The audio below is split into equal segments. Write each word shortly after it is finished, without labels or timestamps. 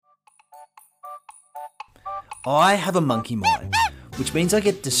I have a monkey mind, which means I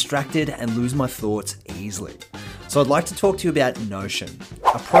get distracted and lose my thoughts easily. So I'd like to talk to you about Notion,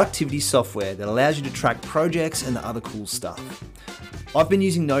 a productivity software that allows you to track projects and other cool stuff. I've been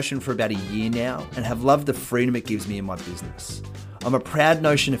using Notion for about a year now and have loved the freedom it gives me in my business. I'm a proud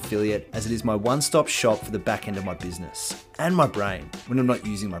Notion affiliate as it is my one-stop shop for the back end of my business and my brain when I'm not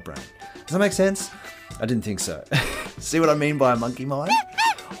using my brain. Does that make sense? I didn't think so. See what I mean by a monkey mind?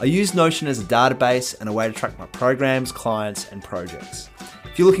 I use Notion as a database and a way to track my programs, clients, and projects.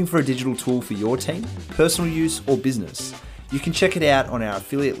 If you're looking for a digital tool for your team, personal use, or business, you can check it out on our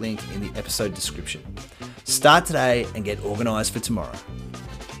affiliate link in the episode description. Start today and get organised for tomorrow.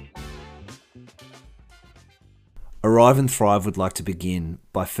 Arrive and Thrive would like to begin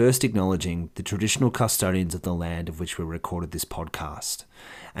by first acknowledging the traditional custodians of the land of which we recorded this podcast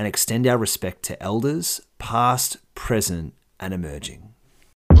and extend our respect to elders, past, present, and emerging.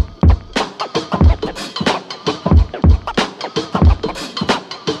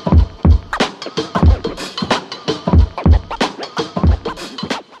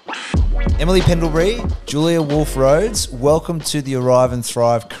 Emily Pendlebury, Julia Wolfe-Rhodes, welcome to the Arrive and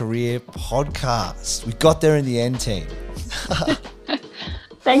Thrive Career Podcast. We got there in the end, team.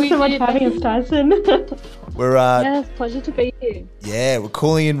 Thanks so much for having us, Tyson. Yes, pleasure to be here. Yeah, we're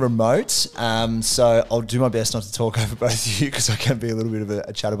calling in remote, so I'll do my best not to talk over both of you because I can be a little bit of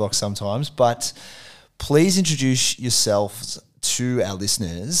a chatterbox sometimes. But please introduce yourselves to our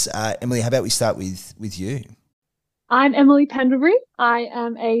listeners. Emily, how about we start with you? I'm Emily Pendlebury. I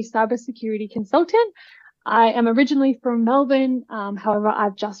am a cybersecurity consultant. I am originally from Melbourne. However,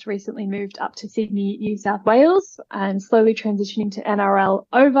 I've just recently moved up to Sydney, New South Wales, and slowly transitioning to NRL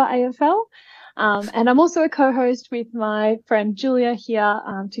over AFL. And I'm also a co-host with my friend Julia here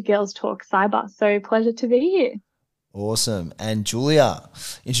to Girls Talk Cyber. So pleasure to be here. Awesome. And Julia,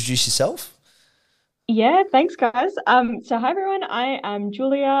 introduce yourself. Yeah, thanks, guys. So hi, everyone. I am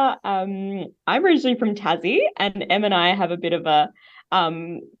Julia. I'm originally from Tassie, and Em and I have a bit of a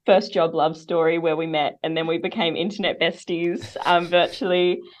first job love story where we met and then we became internet besties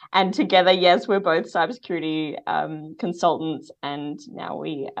virtually. And together, yes, we're both cybersecurity consultants, and now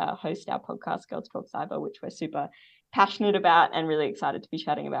we host our podcast, Girls Talk Cyber, which we're super passionate about and really excited to be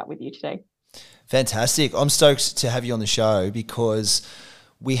chatting about with you today. Fantastic. I'm stoked to have you on the show because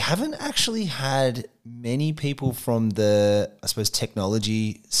we haven't actually had many people from the, I suppose,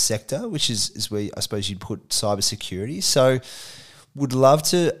 technology sector, which is where I suppose you'd put cybersecurity. So would love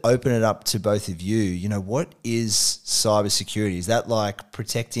to open it up to both of you. You know, what is cybersecurity? Is that like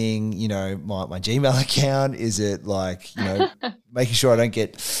protecting, you know, my Gmail account? Is it like, you know, making sure I don't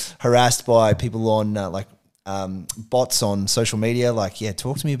get harassed by people on bots on social media? Like, yeah,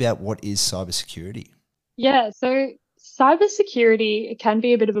 talk to me about what is cybersecurity. Yeah, so cybersecurity can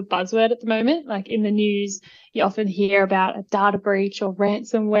be a bit of a buzzword at the moment. Like in the news, you often hear about a data breach or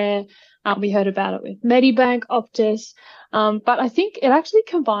ransomware. We heard about it with Medibank, Optus. But I think it actually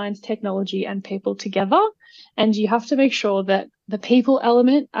combines technology and people together. And you have to make sure that the people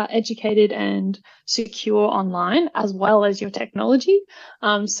element are educated and secure online as well as your technology.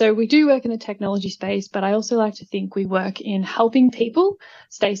 So we do work in the technology space, but I also like to think we work in helping people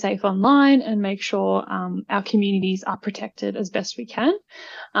stay safe online and make sure our communities are protected as best we can.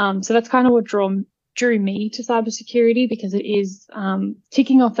 So that's kind of what drew me to cybersecurity, because it is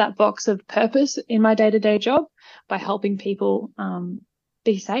ticking off that box of purpose in my day-to-day job by helping people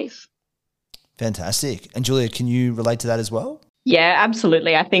be safe. Fantastic. And Julia, can you relate to that as well? Yeah,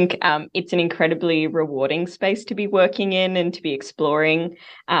 absolutely. I think it's an incredibly rewarding space to be working in and to be exploring.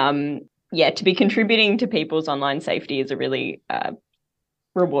 To be contributing to people's online safety is a really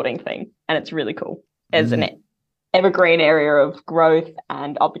rewarding thing, and it's really cool as an evergreen area of growth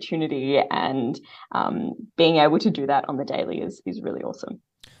and opportunity, and being able to do that on the daily is really awesome.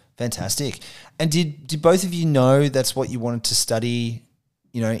 Fantastic. And did both of you know that's what you wanted to study,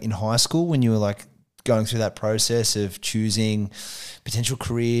 you know, in high school when you were like going through that process of choosing potential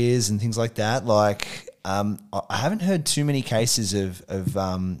careers and things like that? Like, I haven't heard too many cases of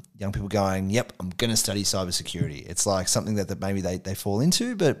young people going, yep, I'm going to study cybersecurity. It's like something that maybe they fall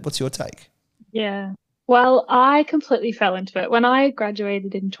into, but what's your take? Yeah. Well, I completely fell into it. When I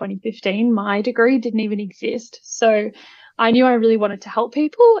graduated in 2015, my degree didn't even exist. So I knew I really wanted to help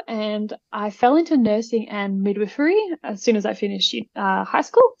people, and I fell into nursing and midwifery as soon as I finished high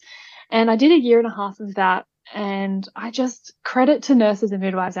school. And I did a year and a half of that. And I just credit to nurses and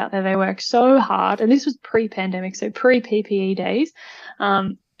midwives out there. They work so hard. And this was pre-pandemic, so pre-PPE days.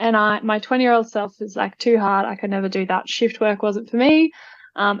 And my 20-year-old self was like, too hard. I could never do that. Shift work wasn't for me.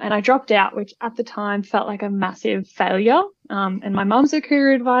 And I dropped out, which at the time felt like a massive failure. And my mum's a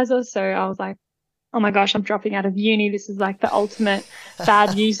career advisor. So I was like, oh my gosh, I'm dropping out of uni. This is like the ultimate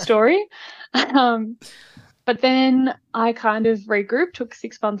bad news story. Um, but then I kind of regrouped, took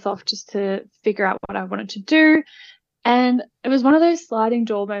 6 months off just to figure out what I wanted to do. And it was one of those sliding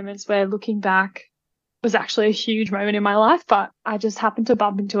door moments where looking back was actually a huge moment in my life. But I just happened to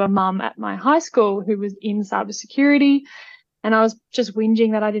bump into a mum at my high school who was in cybersecurity. And I was just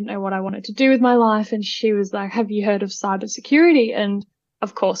whinging that I didn't know what I wanted to do with my life. And she was like, have you heard of cybersecurity? And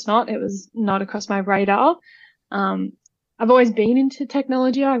of course not. It was not across my radar. Um, I've always been into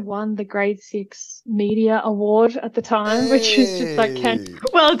technology. I won the grade 6 media award at the time, which is just like,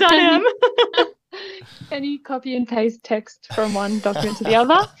 well done, Em. Can you copy and paste text from one document to the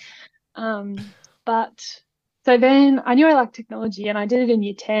other? But so then I knew I liked technology and I did it in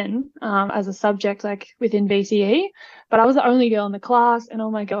year 10 as a subject, like within VCE, but I was the only girl in the class and all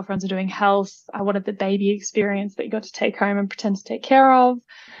my girlfriends are doing health. I wanted the baby experience that you got to take home and pretend to take care of.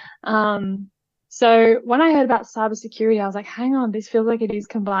 So when I heard about cybersecurity, I was like, hang on, this feels like it is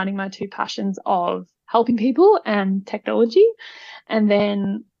combining my two passions of helping people and technology. And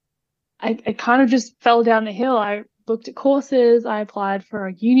then I kind of just fell down the hill. I looked at courses. I applied for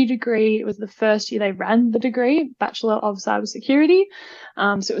a uni degree. It was the first year they ran the degree, Bachelor of Cybersecurity.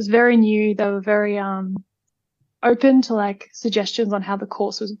 So it was very new. They were very open to like suggestions on how the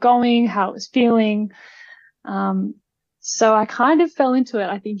course was going, how it was feeling. So I kind of fell into it,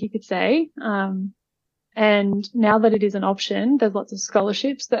 I think you could say. And now that it is an option, there's lots of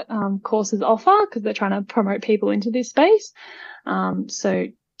scholarships that courses offer because they're trying to promote people into this space. So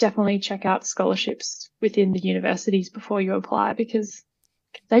definitely check out scholarships within the universities before you apply because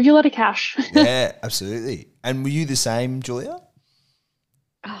it can save you a lot of cash. Yeah, absolutely. And were you the same, Julia?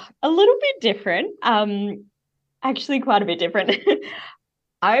 A little bit different. Actually quite a bit different.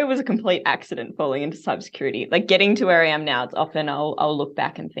 I was a complete accident falling into cybersecurity. Like getting to where I am now, it's often I'll look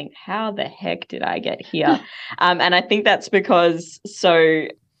back and think, how the heck did I get here? And I think that's because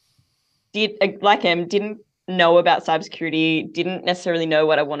didn't know about cybersecurity, didn't necessarily know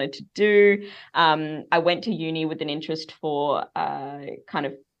what I wanted to do. I went to uni with an interest for kind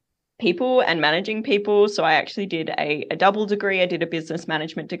of people and managing people. So I actually did a double degree. I did a business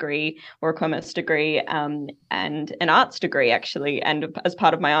management degree or a commerce degree and an arts degree, actually. And as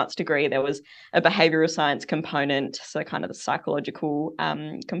part of my arts degree, there was a behavioral science component, so kind of the psychological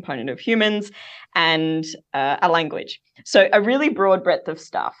component of humans, and a language. So a really broad breadth of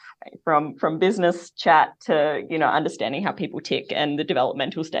stuff, right? From business chat to, understanding how people tick and the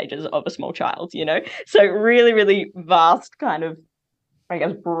developmental stages of a small child, So really, really vast kind of, I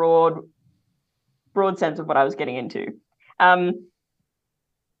guess, broad sense of what I was getting into.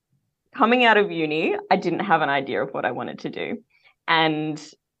 Coming out of uni, I didn't have an idea of what I wanted to do. And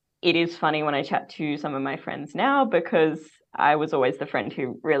it is funny when I chat to some of my friends now because I was always the friend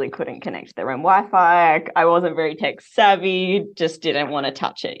who really couldn't connect their own Wi-Fi. I wasn't very tech savvy, just didn't want to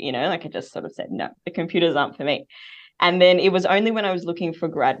touch it, Like I just sort of said, no, the computers aren't for me. And then it was only when I was looking for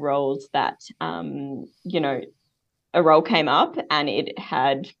grad roles that, a role came up and it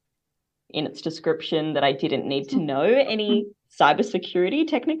had in its description that I didn't need to know any cybersecurity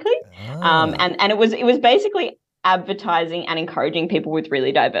technically. And it was basically advertising and encouraging people with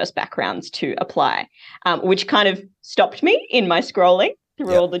really diverse backgrounds to apply, which kind of stopped me in my scrolling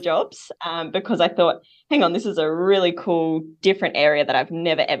through all the jobs because I thought, hang on, this is a really cool, different area that I've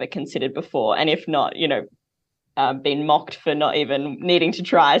never, ever considered before. And if not, been mocked for not even needing to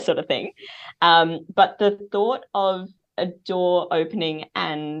try sort of thing. But the thought of a door opening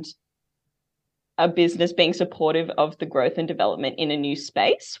and a business being supportive of the growth and development in a new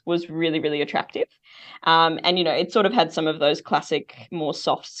space was really, really attractive. And, it sort of had some of those classic, more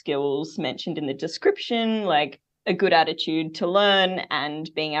soft skills mentioned in the description, like a good attitude to learn and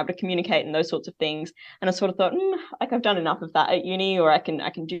being able to communicate and those sorts of things. And I sort of thought, like I've done enough of that at uni, or I can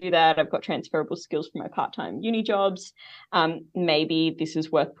do that. I've got transferable skills from my part-time uni jobs. Maybe this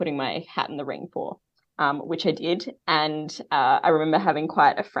is worth putting my hat in the ring for, which I did. And I remember having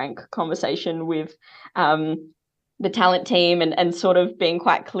quite a frank conversation with the talent team and sort of being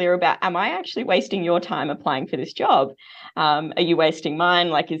quite clear about, am I actually wasting your time applying for this job? Are you wasting mine?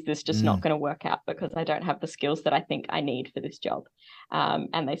 Like, is this just not going to work out because I don't have the skills that I think I need for this job?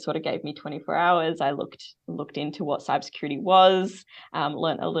 And they sort of gave me 24 hours. I looked into what cybersecurity was,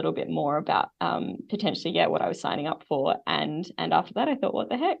 learned a little bit more about potentially, what I was signing up for. And after that, I thought, what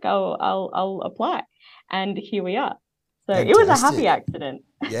the heck? I'll apply. And here we are. So Fantastic. It was a happy accident.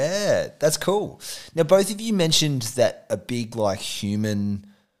 Yeah, that's cool. Now, both of you mentioned that a big, human,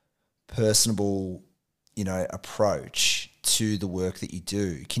 personable, approach to the work that you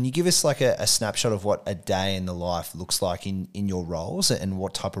do. Can you give us like a snapshot of what a day in the life looks like in your roles and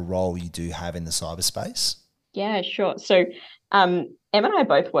what type of role you do have in the cyberspace? Yeah, sure. So Em and I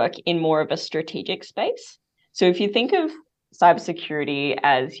both work in more of a strategic space. So if you think of cybersecurity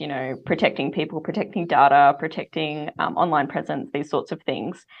as, you know, protecting people, protecting data, protecting online presence, these sorts of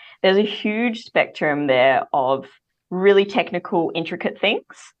things, there's a huge spectrum there of really technical, intricate things,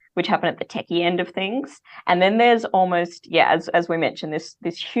 which happen at the techie end of things. And then there's almost, as we mentioned,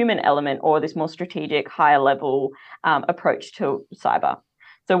 this human element or this more strategic, higher level approach to cyber.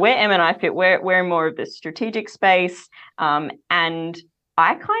 So where Em and I fit, we're in more of the strategic space, and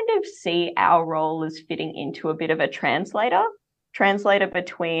I kind of see our role as fitting into a bit of a translator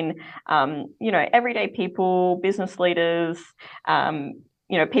between, everyday people, business leaders,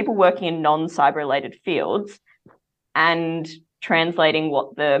 people working in non-cyber related fields, and translating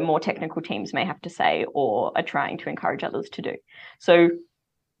what the more technical teams may have to say or are trying to encourage others to do. So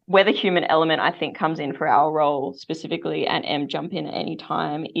where the human element, I think, comes in for our role specifically, and Em, jump in at any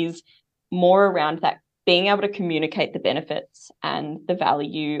time, is more around that being able to communicate the benefits and the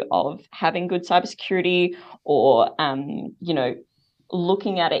value of having good cybersecurity, or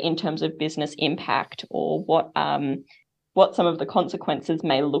looking at it in terms of business impact, or what some of the consequences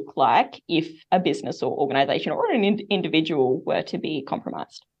may look like if a business or organization or an individual were to be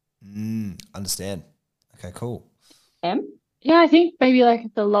compromised. Understand. Okay, cool. Em? Yeah, I think maybe like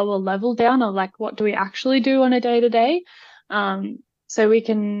at the lower level down of like what do we actually do on a day to day. So we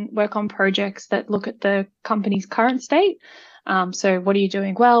can work on projects that look at the company's current state. So what are you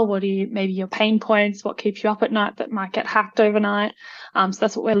doing well? What are maybe your pain points? What keeps you up at night that might get hacked overnight? So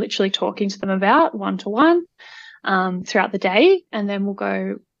that's what we're literally talking to them about one-to-one throughout the day. And then we'll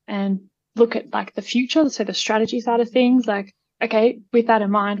go and look at like the future. So the strategy side of things, like, okay, with that in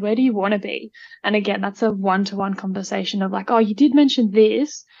mind, where do you want to be? And again, that's a one-to-one conversation of like, oh, you did mention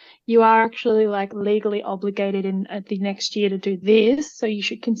this. You are actually like legally obligated at the next year to do this. So you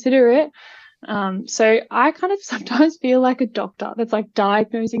should consider it. So I kind of sometimes feel like a doctor that's like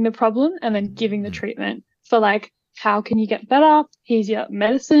diagnosing the problem and then giving the treatment for like, how can you get better? Here's your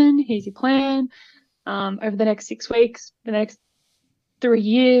medicine. Here's your plan over the next 6 weeks, the next 3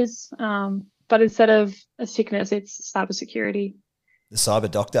 years. But instead of a sickness, it's cybersecurity. The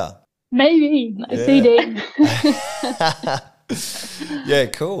cyber doctor. Maybe. Yeah. CD. Yeah,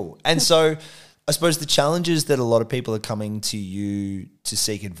 cool. And so I suppose the challenges that a lot of people are coming to you to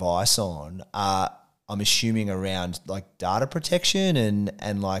seek advice on are, I'm assuming, around like data protection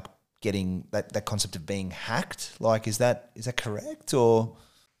and like getting that concept of being hacked. Like, is that correct? Or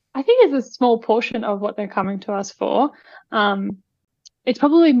I think it's a small portion of what they're coming to us for. It's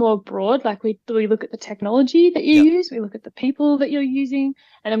probably more broad. Like we look at the technology that you use, we look at the people that you're using,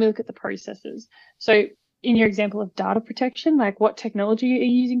 and then we look at the processes. So in your example of data protection, like what technology are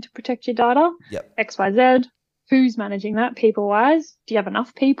you using to protect your data? Yep. X, Y, Z. Who's managing that people-wise? Do you have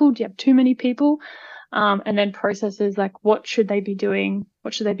enough people? Do you have too many people? And then processes, like what should they be doing?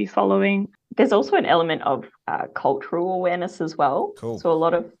 What should they be following? There's also an element of cultural awareness as well. Cool. So a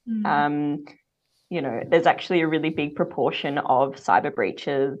lot of there's actually a really big proportion of cyber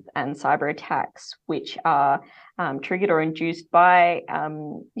breaches and cyber attacks which are triggered or induced by,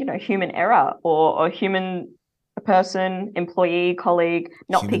 human error or a person, employee, colleague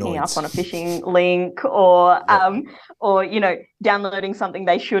not picking up on a phishing link or downloading something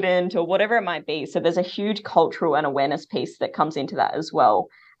they shouldn't or whatever it might be. So there's a huge cultural and awareness piece that comes into that as well,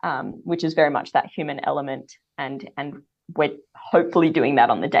 which is very much that human element, and we're hopefully doing that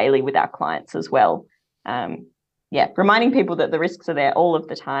on the daily with our clients as well. Reminding people that the risks are there all of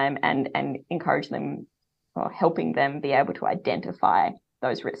the time and encourage them or helping them be able to identify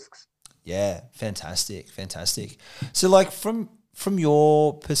those risks. Yeah, fantastic. So like from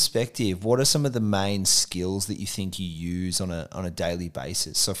your perspective, what are some of the main skills that you think you use on a daily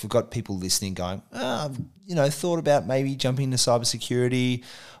basis? So if we've got people listening going, I've thought about maybe jumping into cybersecurity,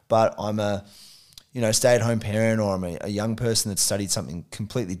 but I'm a stay-at-home parent, or I'm a young person that studied something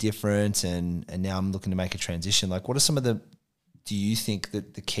completely different and now I'm looking to make a transition. Like what are some of do you think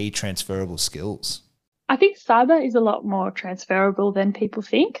that the key transferable skills? I think cyber is a lot more transferable than people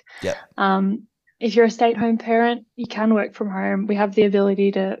think. Yeah. If you're a stay-at-home parent, you can work from home. We have the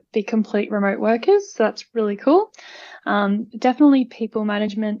ability to be complete remote workers, so that's really cool. Definitely people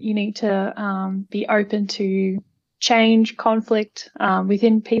management. You need to be open to change, conflict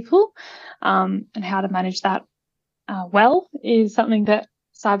within people, and how to manage that well is something that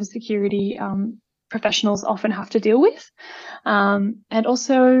cybersecurity professionals often have to deal with. And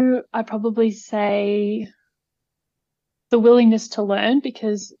also, I'd probably say the willingness to learn,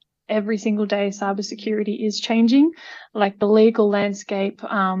 because every single day cybersecurity is changing. Like the legal landscape,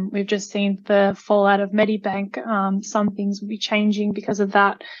 we've just seen the fallout of Medibank. Some things will be changing because of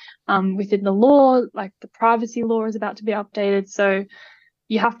that within the law, like the privacy law is about to be updated. So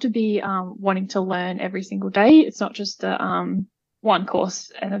you have to be wanting to learn every single day. It's not just a one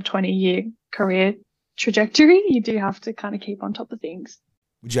course and a 20-year career trajectory. You do have to kind of keep on top of things.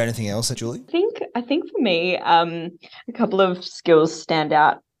 Would you add anything else, Julie? I think for me, a couple of skills stand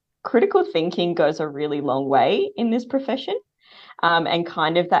out. Critical thinking goes a really long way in this profession, and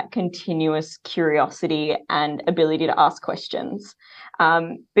kind of that continuous curiosity and ability to ask questions.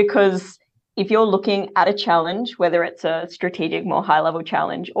 Because if you're looking at a challenge, whether it's a strategic, more high-level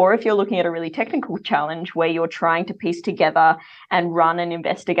challenge, or if you're looking at a really technical challenge where you're trying to piece together and run an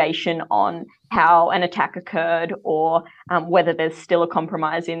investigation on how an attack occurred, or whether there's still a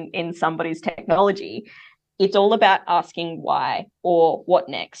compromise in somebody's technology, it's all about asking why, or what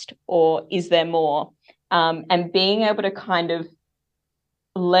next, or is there more? And being able to kind of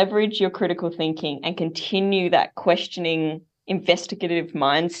leverage your critical thinking and continue that questioning, investigative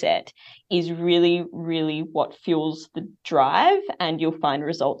mindset is really, really what fuels the drive, and you'll find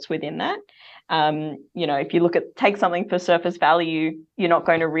results within that. If you take something for surface value, you're not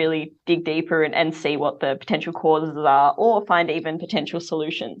going to really dig deeper and see what the potential causes are, or find even potential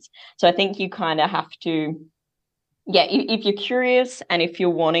solutions. So I think you kind of have to, if you're curious and if you're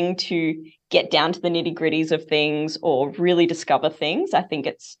wanting to get down to the nitty-gritties of things or really discover things, I think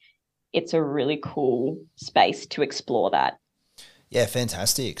it's a really cool space to explore that. Yeah,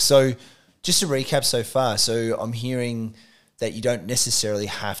 fantastic. So just to recap so far, so I'm hearing that you don't necessarily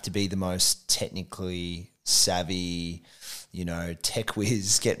have to be the most technically savvy, tech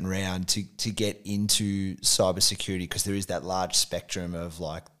whiz getting around to get into cybersecurity, because there is that large spectrum of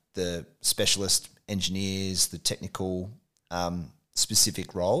like the specialist engineers, the technical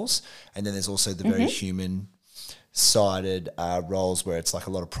specific roles, and then there's also the very human sided roles where it's like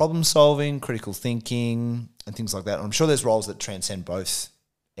a lot of problem solving, critical thinking and things like that. And I'm sure there's roles that transcend both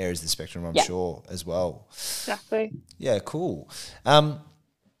areas of the spectrum, I'm sure, as well. Exactly. Yeah, cool.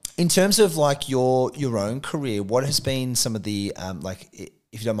 In terms of like your own career, what has been some of the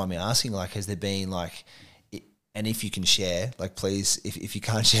if you don't mind me asking, like has there been like, and if you can share, like please, if you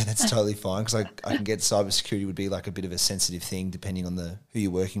can't share, that's totally fine, because I can get cybersecurity would be like a bit of a sensitive thing depending on who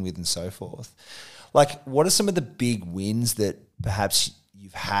you're working with and so forth. Like, what are some of the big wins that perhaps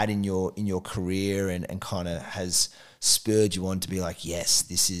you've had in your career and kind of has spurred you on to be like,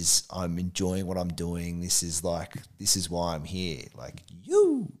 yes, I'm enjoying what I'm doing. This is why I'm here. Like,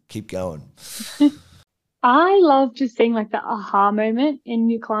 keep going. I love just seeing like the aha moment in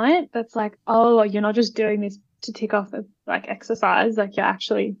your client. That's like, oh, you're not just doing this to tick off a like exercise. Like you're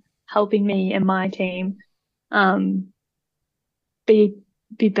actually helping me and my team be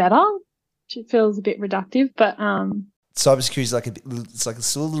better. It feels a bit reductive, but cybersecurity is like it's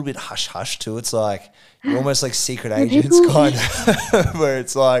still a little bit hush hush too. It's like you're almost like secret agents kind of, where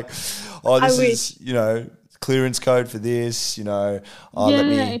it's like, oh, this is clearance code for this. Let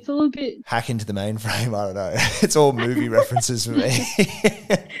me it's a little bit hack into the mainframe. I don't know. It's all movie references for me.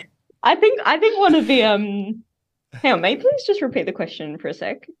 I think one of the hang on, may you please just repeat the question for a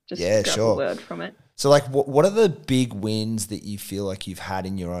sec? Just grab a word from it. So like, what are the big wins that you feel like you've had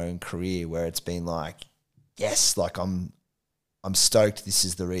in your own career where it's been like, yes, like I'm stoked. This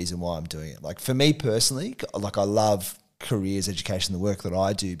is the reason why I'm doing it. Like for me personally, like I love careers education, the work that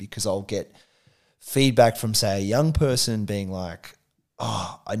I do, because I'll get feedback from, say, a young person being like,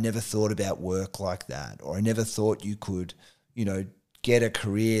 oh, I never thought about work like that, or I never thought you could, get a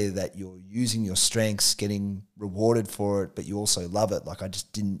career that you're using your strengths, getting rewarded for it, but you also love it. Like I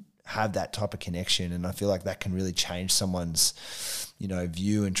just didn't have that type of connection, and I feel like that can really change someone's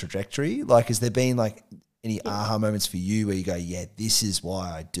view and trajectory. Like has there been like any aha moments for you where you go, this is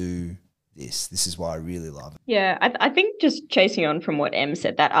why I do this is why I really love it? I think just chasing on from what Em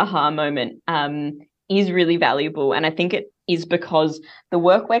said, that aha moment is really valuable, and I think it is because the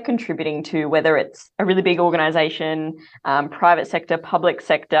work we're contributing to, whether it's a really big organization, private sector, public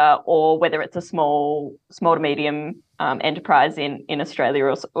sector, or whether it's a small to medium enterprise in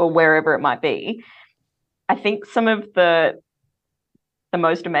Australia or wherever it might be, I think some of the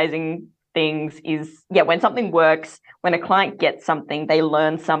most amazing things is, when something works, when a client gets something, they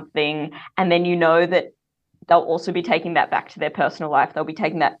learn something, and then that they'll also be taking that back to their personal life. They'll be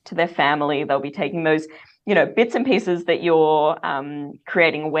taking that to their family. They'll be taking those, bits and pieces that you're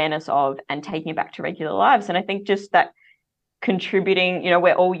creating awareness of and taking it back to regular lives. And I think just that contributing,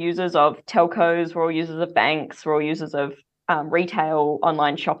 we're all users of telcos, we're all users of banks, we're all users of retail,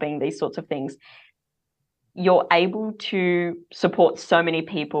 online shopping, these sorts of things. you're able to support so many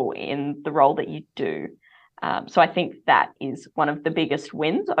people in the role that you do. So I think that is one of the biggest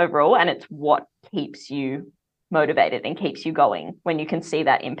wins overall, and it's what keeps you motivated and keeps you going when you can see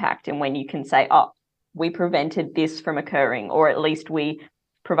that impact and when you can say, oh, we prevented this from occurring, or at least we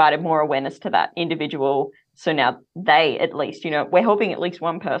provided more awareness to that individual. So now they, at least, we're helping at least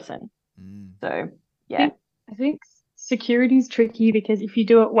one person. So, yeah. I think security is tricky because if you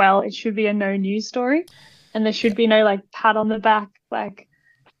do it well, it should be a no news story, and there should be no like pat on the back, like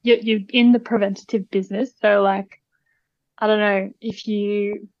you're in the preventative business. So like, I don't know, if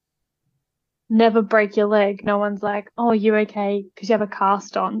you never break your leg, no one's like, oh, you okay because you have a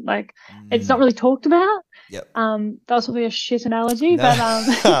cast on. Like, it's not really talked about. Yep. That was probably a shit analogy, No, but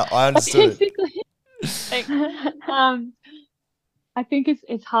I understood. basically, I think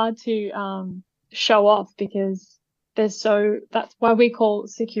it's hard to show off because that's why we call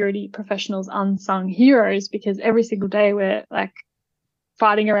security professionals unsung heroes, because every single day we're like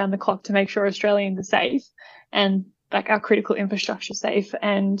fighting around the clock to make sure Australians are safe and like our critical infrastructure safe,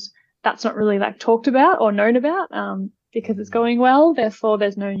 and that's not really like talked about or known about because it's going well, therefore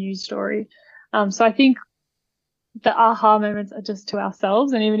there's no news story. So I think the aha moments are just to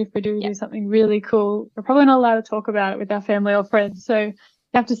ourselves, and even if we do something really cool, we're probably not allowed to talk about it with our family or friends. So you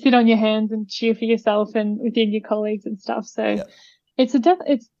have to sit on your hands and cheer for yourself and within your colleagues and stuff. So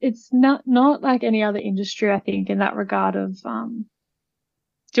it's not like any other industry, I think, in that regard of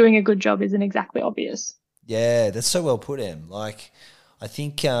doing a good job isn't exactly obvious. Yeah, that's so well put, Em. Like, I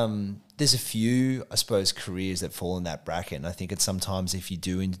think there's a few, I suppose, careers that fall in that bracket, and I think it's sometimes if you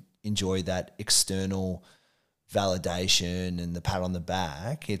do enjoy that external validation and the pat on the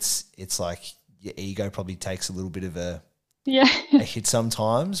back, it's like your ego probably takes a little bit of a hit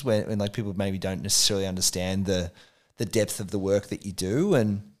sometimes when like people maybe don't necessarily understand the depth of the work that you do.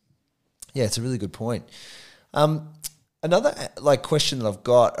 And yeah, it's a really good point. Another like question that I've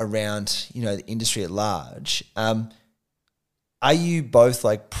got around, the industry at large, are you both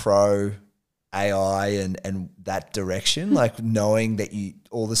like pro AI and that direction, like knowing that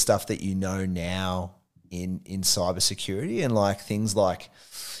all the stuff that you know now in cybersecurity and like things like,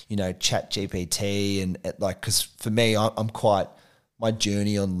 Chat GPT and like, because for me, my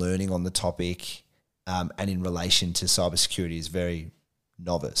journey on learning on the topic and in relation to cybersecurity is very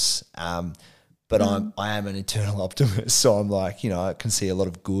novice. But I am an eternal optimist, so I'm like, I can see a lot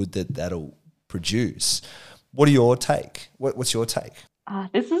of good that'll produce. What are your take? What's your take?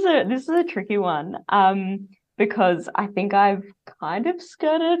 This is a tricky one because I think I've kind of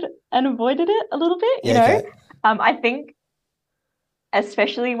skirted and avoided it a little bit. Okay. I think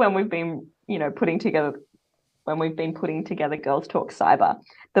especially when we've been putting together Girls Talk Cyber,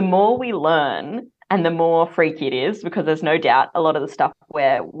 the more we learn and the more freaky it is, because there's no doubt a lot of the stuff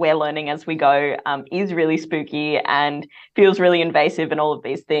where we're learning as we go is really spooky and feels really invasive and all of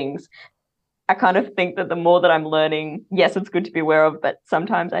these things. I kind of think that the more that I'm learning, yes, it's good to be aware of, but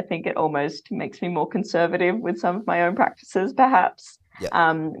sometimes I think it almost makes me more conservative with some of my own practices, perhaps,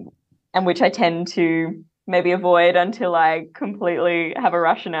 and which I tend to maybe avoid until I completely have a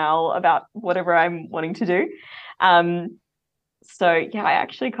rationale about whatever I'm wanting to do. So yeah, I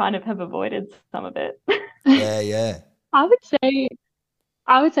actually kind of have avoided some of it. Yeah. I would say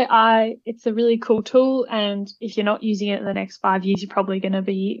it's a really cool tool, and if you're not using it in the next 5 years, you're probably going to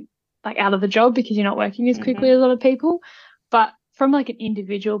be like out of the job because you're not working as quickly as a lot of people. But from like an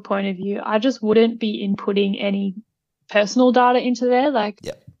individual point of view, I just wouldn't be inputting any personal data into there. Like,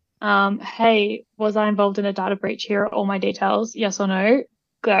 hey, was I involved in a data breach? Here are all my details. Yes or no,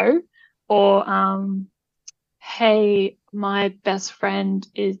 go. Or, hey, my best friend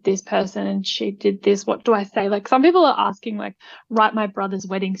is this person and she did this. What do I say? Like, some people are asking, like, write my brother's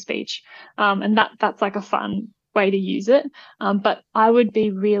wedding speech. And that's like a fun way to use it. But I would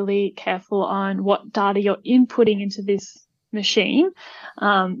be really careful on what data you're inputting into this machine.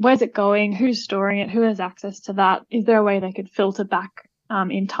 Where's it going? Who's storing it? Who has access to that? Is there a way they could filter back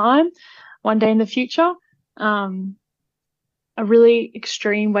in time one day in the future? A really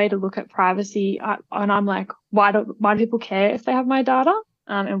extreme way to look at privacy, and I'm like, why do people care if they have my data?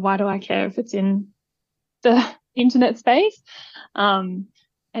 And why do I care if it's in the internet space?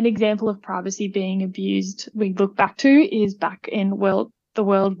 An example of privacy being abused we look back to is back in the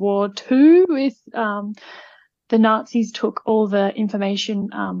World War II with the Nazis took all the information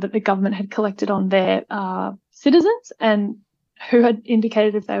that the government had collected on their citizens and who had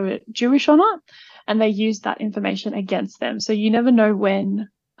indicated if they were Jewish or not, and they used that information against them. So you never know when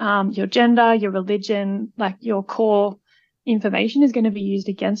your gender, your religion, like your core information is going to be used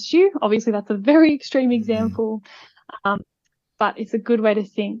against you. Obviously, that's a very extreme example, but it's a good way to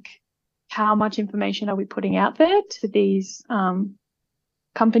think. how much information are we putting out there to these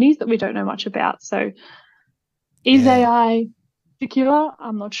companies that we don't know much about. So is AI secure?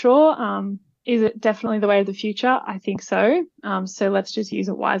 I'm not sure. Is it definitely the way of the future? I think so. So let's just use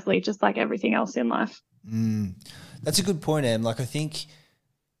it wisely, just like everything else in life. That's a good point, Em. Like, I think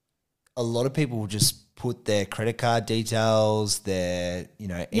a lot of people will just put their credit card details, their,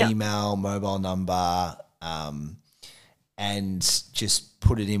 email, mobile number, and just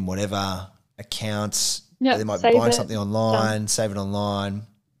put it in whatever accounts. They might be buying something online, save it online.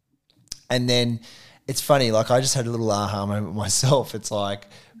 And then it's funny, like I just had a little aha moment myself. It's like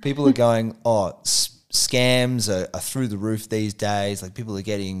people are going, scams are through the roof these days. Like people are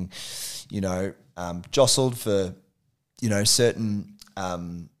getting, jostled for, certain,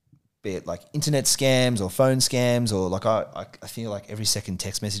 be it like internet scams or phone scams, or like I feel like every second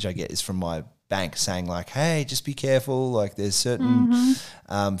text message I get is from my bank saying like, hey, just be careful. Like there's certain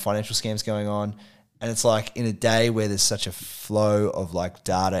financial scams going on. And it's like in a day where there's such a flow of like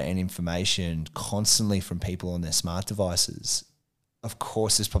data and information constantly from people on their smart devices, of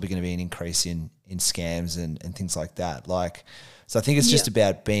course there's probably going to be an increase in scams and things like that. Like, so I think it's just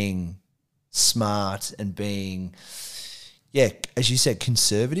about being smart and being, as you said,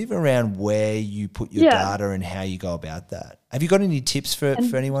 conservative around where you put your data and how you go about that. Have you got any tips for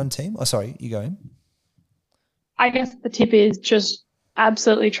anyone, team? Oh, sorry, you go in. I guess the tip is just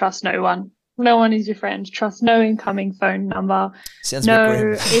absolutely trust no one. No one is your friend. Trust no incoming phone number. Sounds a bit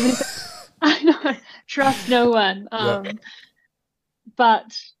grim. Even if I know, trust no one.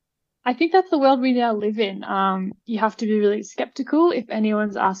 But I think that's the world we now live in. You have to be really skeptical if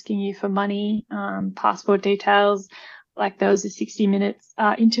anyone's asking you for money, passport details. Like there was a 60 Minutes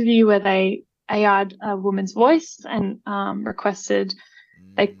interview where they AI'd a woman's voice and requested.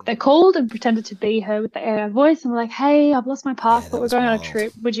 They called and pretended to be her with the AI voice and were like, "Hey, I've lost my passport. We're going on a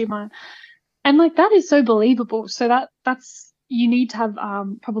trip. Would you mind?" And like that is so believable. So that's you need to have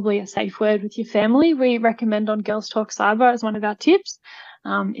probably a safe word with your family. We recommend on Girls Talk Cyber as one of our tips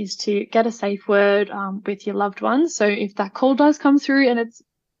is to get a safe word with your loved ones. So if that call does come through and it's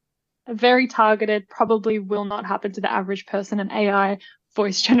very targeted, probably will not happen to the average person, an AI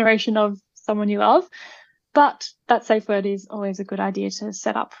voice generation of someone you love. But that safe word is always a good idea to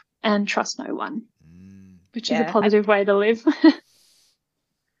set up, and trust no one, which is a positive way to live.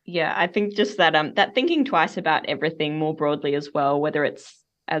 Yeah, I think just that thinking twice about everything more broadly as well, whether it's,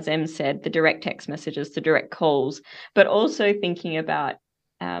 as Em said, the direct text messages, the direct calls, but also thinking about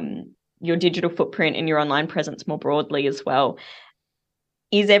your digital footprint and your online presence more broadly as well.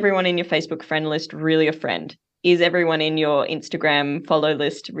 Is everyone in your Facebook friend list really a friend? Is everyone in your Instagram follow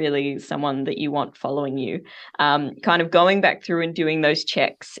list really someone that you want following you? Kind of going back through and doing those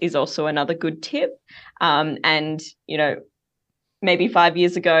checks is also another good tip. And, maybe 5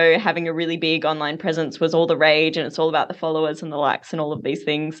 years ago, having a really big online presence was all the rage and it's all about the followers and the likes and all of these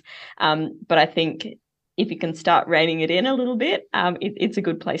things. But I think if you can start reining it in a little bit, it's a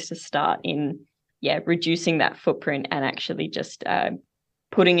good place to start in, reducing that footprint and actually just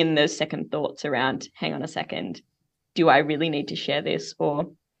putting in those second thoughts around, hang on a second, do I really need to share this?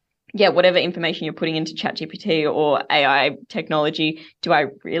 Or whatever information you're putting into ChatGPT or AI technology, do I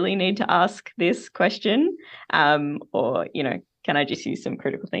really need to ask this question? Or, can I just use some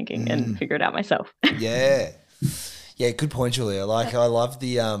critical thinking and figure it out myself? Yeah, good point, Julia. Like, I love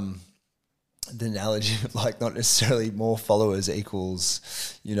the analogy of like not necessarily more followers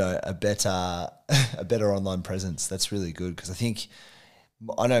equals, a better online presence. That's really good, because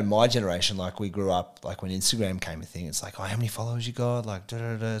I know my generation, like we grew up, like when Instagram came a thing, it's like, oh, how many followers you got? Like,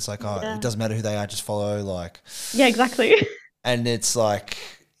 It's like, it doesn't matter who they are, just follow. Like, yeah, exactly. And it's like,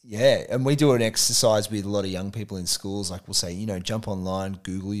 and we do an exercise with a lot of young people in schools. Like we'll say, jump online,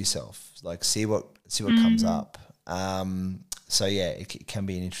 Google yourself, like see what comes up. So it can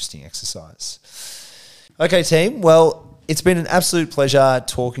be an interesting exercise. Okay, team. Well, it's been an absolute pleasure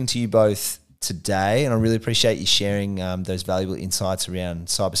talking to you both today, and I really appreciate you sharing those valuable insights around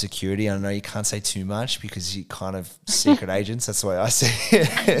cybersecurity. I know you can't say too much because you're kind of secret agents. That's the way I see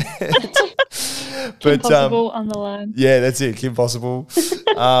it. But, Kim Possible on the line. Yeah, that's it. Kim Possible.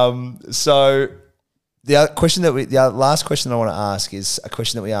 So the last question I want to ask is a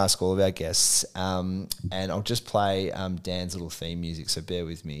question that we ask all of our guests, and I'll just play Dan's little theme music. So bear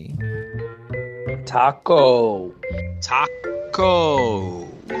with me. Taco.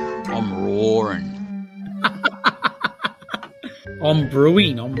 I'm roaring. I'm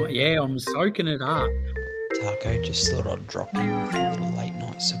brewing. I'm soaking it up. Taco, just thought I'd drop in with a little late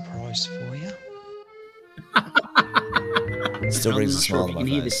night surprise for you. Still brings a smile to my face. You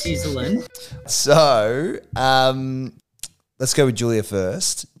can hear the sizzling. So, let's go with Julia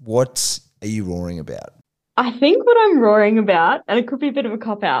first. What are you roaring about? I think what I'm roaring about, and it could be a bit of a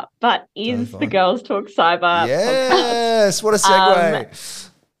cop out, but is the fine. Girls Talk Cyber podcast. Yes, what a segue.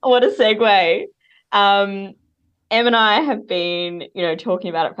 What a segue. Em and I have been, talking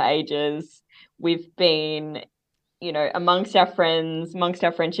about it for ages. We've been, amongst our friends, amongst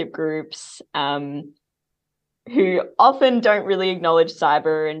our friendship groups, who often don't really acknowledge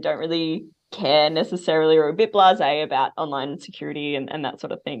cyber and don't really care necessarily, or a bit blasé about online security and that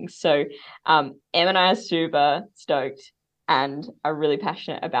sort of thing. So Em and I are super stoked and are really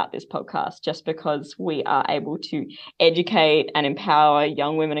passionate about this podcast just because we are able to educate and empower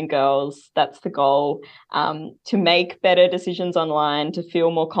young women and girls. That's the goal, to make better decisions online, to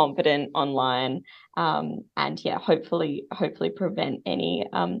feel more confident online, and yeah, hopefully prevent any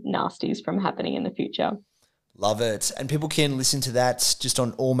nasties from happening in the future. Love it. And people can listen to that just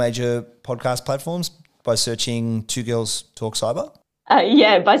on all major podcast platforms by searching Two Girls Talk Cyber.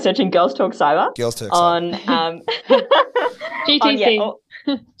 By searching Girls Talk Cyber. Girls Talk Cyber. On GTC.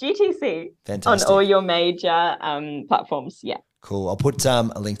 GTC. Fantastic. On all your major platforms. Yeah. Cool. I'll put a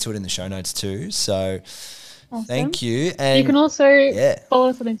link to it in the show notes too. So Awesome. thank you. And you can also follow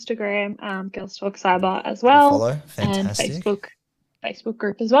us on Instagram, Girls Talk Cyber as well. Follow. Fantastic. And Facebook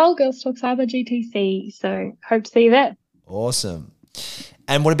group as well, Girls Talk Cyber GTC. So hope to see you there. Awesome.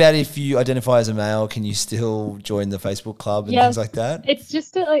 And what about if you identify as a male? Can you still join the Facebook club and things like that? It's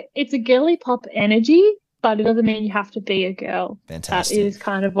just it's a girly pop energy, but it doesn't mean you have to be a girl. Fantastic. That is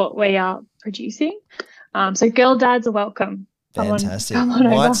kind of what we are producing. So girl dads are welcome. Fantastic. Come on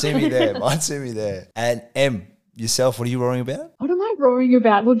Might over. see me there. And Em, yourself, what are you roaring about? What am I roaring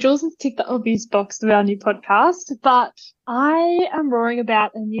about? Well, Jules has ticked the obvious box of our new podcast, but I am roaring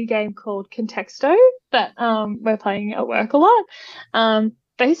about a new game called Contexto that we're playing at work a lot.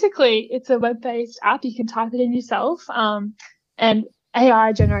 Basically, it's a web-based app. You can type it in yourself, and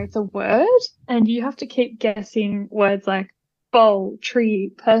AI generates a word, and you have to keep guessing words like bowl,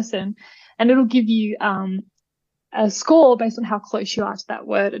 tree, person, and it'll give you a score based on how close you are to that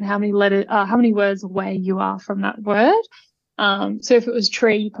word and how many words away you are from that word. So if it was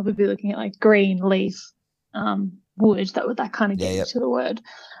tree, you'd probably be looking at like green, leaf, wood. That kind of get you to the word.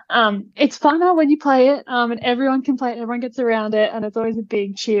 It's funner when you play it, and everyone can play it. Everyone gets around it, and it's always a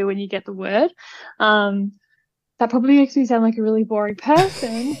big cheer when you get the word. That probably makes me sound like a really boring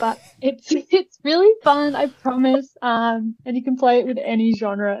person, but it's really fun, I promise. And you can play it with any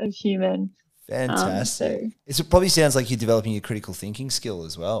genre of human. Fantastic. It probably sounds like you're developing your critical thinking skill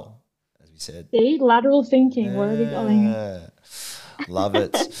as well, as we said. See, lateral thinking. Where are we going? Love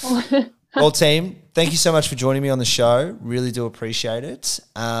it. Well, team, thank you so much for joining me on the show. Really do appreciate it.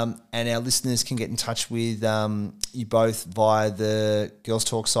 And our listeners can get in touch with you both via the Girls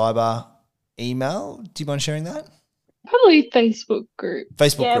Talk Cyber email. Do you mind sharing that? Probably Facebook group.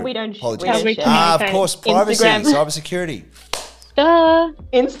 Yeah, group. we don't Apologies. share. Of course, privacy, cybersecurity.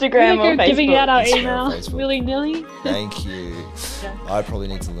 Instagram or Facebook. Giving out our Instagram, email willy-nilly. Thank you. Yeah. I probably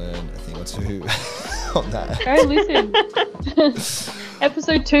need to learn a thing or two on that. Go listen.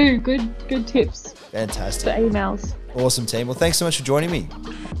 Episode 2, good tips. Fantastic. For emails. Awesome, team. Well, thanks so much for joining me.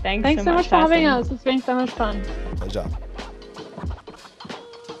 Thanks so much for having Tyson. us. It's been so much fun. Pleasure.